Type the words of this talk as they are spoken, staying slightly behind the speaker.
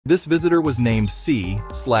This visitor was named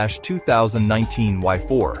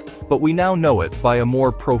C/2019Y4, but we now know it by a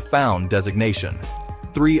more profound designation,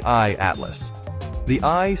 3I Atlas. The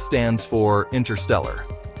I stands for interstellar.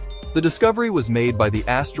 The discovery was made by the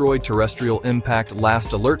Asteroid Terrestrial Impact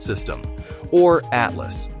Last Alert System, or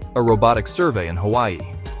ATLAS, a robotic survey in Hawaii.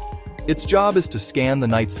 Its job is to scan the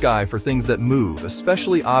night sky for things that move,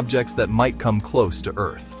 especially objects that might come close to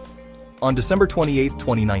Earth. On December 28,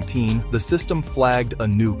 2019, the system flagged a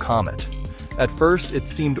new comet. At first, it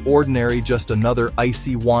seemed ordinary, just another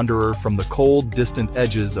icy wanderer from the cold, distant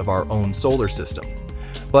edges of our own solar system.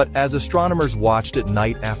 But as astronomers watched it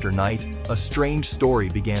night after night, a strange story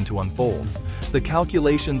began to unfold. The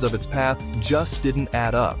calculations of its path just didn't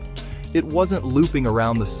add up. It wasn't looping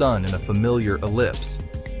around the sun in a familiar ellipse.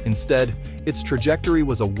 Instead, its trajectory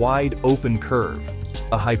was a wide open curve,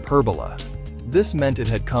 a hyperbola. This meant it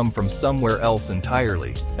had come from somewhere else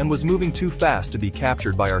entirely and was moving too fast to be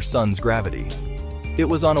captured by our sun's gravity. It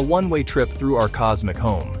was on a one-way trip through our cosmic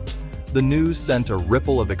home. The news sent a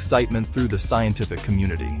ripple of excitement through the scientific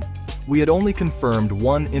community. We had only confirmed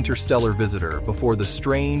one interstellar visitor before the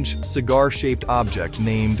strange, cigar-shaped object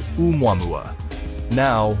named Oumuamua.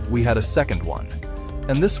 Now, we had a second one.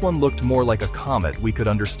 And this one looked more like a comet we could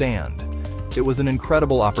understand. It was an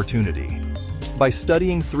incredible opportunity. By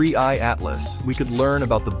studying 3I Atlas, we could learn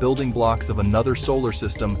about the building blocks of another solar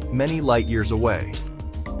system many light years away.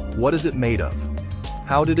 What is it made of?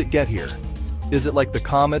 How did it get here? Is it like the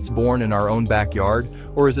comets born in our own backyard,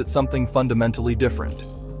 or is it something fundamentally different?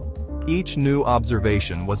 Each new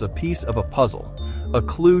observation was a piece of a puzzle, a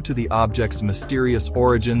clue to the object's mysterious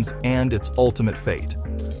origins and its ultimate fate.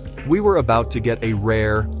 We were about to get a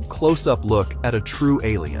rare, close-up look at a true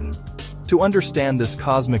alien. To understand this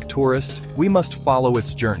cosmic tourist, we must follow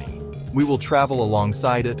its journey. We will travel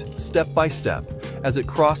alongside it, step by step, as it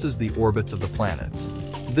crosses the orbits of the planets.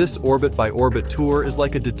 This orbit-by-orbit tour is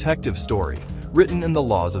like a detective story, written in the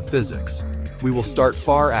laws of physics. We will start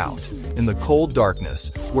far out, in the cold darkness,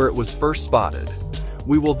 where it was first spotted.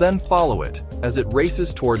 We will then follow it as it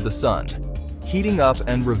races toward the sun, heating up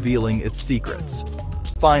and revealing its secrets.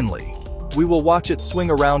 Finally, we will watch it swing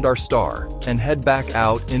around our star and head back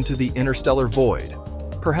out into the interstellar void,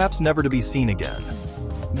 perhaps never to be seen again.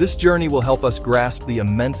 This journey will help us grasp the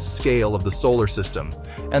immense scale of the solar system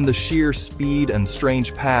and the sheer speed and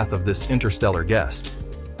strange path of this interstellar guest.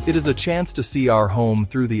 It is a chance to see our home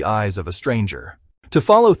through the eyes of a stranger. To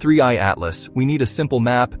follow 3I Atlas, we need a simple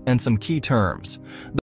map and some key terms.